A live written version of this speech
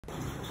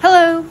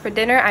Hello! For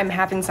dinner, I'm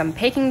having some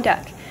Peking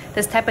duck.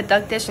 This type of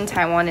duck dish in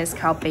Taiwan is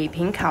called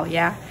Peking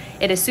ya.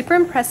 It is super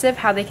impressive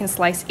how they can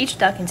slice each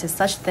duck into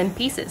such thin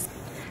pieces.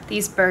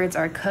 These birds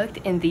are cooked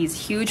in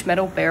these huge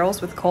metal barrels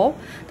with coal.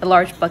 The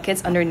large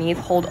buckets underneath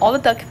hold all the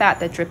duck fat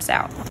that drips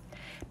out.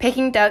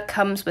 Peking duck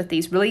comes with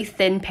these really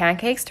thin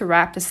pancakes to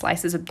wrap the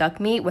slices of duck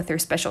meat with their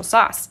special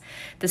sauce.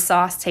 The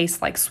sauce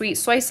tastes like sweet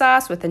soy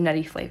sauce with a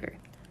nutty flavor.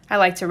 I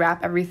like to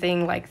wrap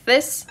everything like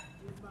this.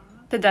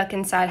 The duck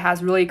inside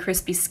has really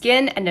crispy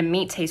skin and the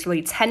meat tastes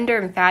really tender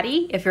and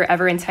fatty. If you're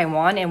ever in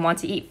Taiwan and want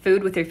to eat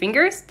food with your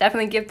fingers,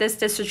 definitely give this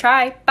dish a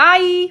try.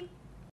 Bye!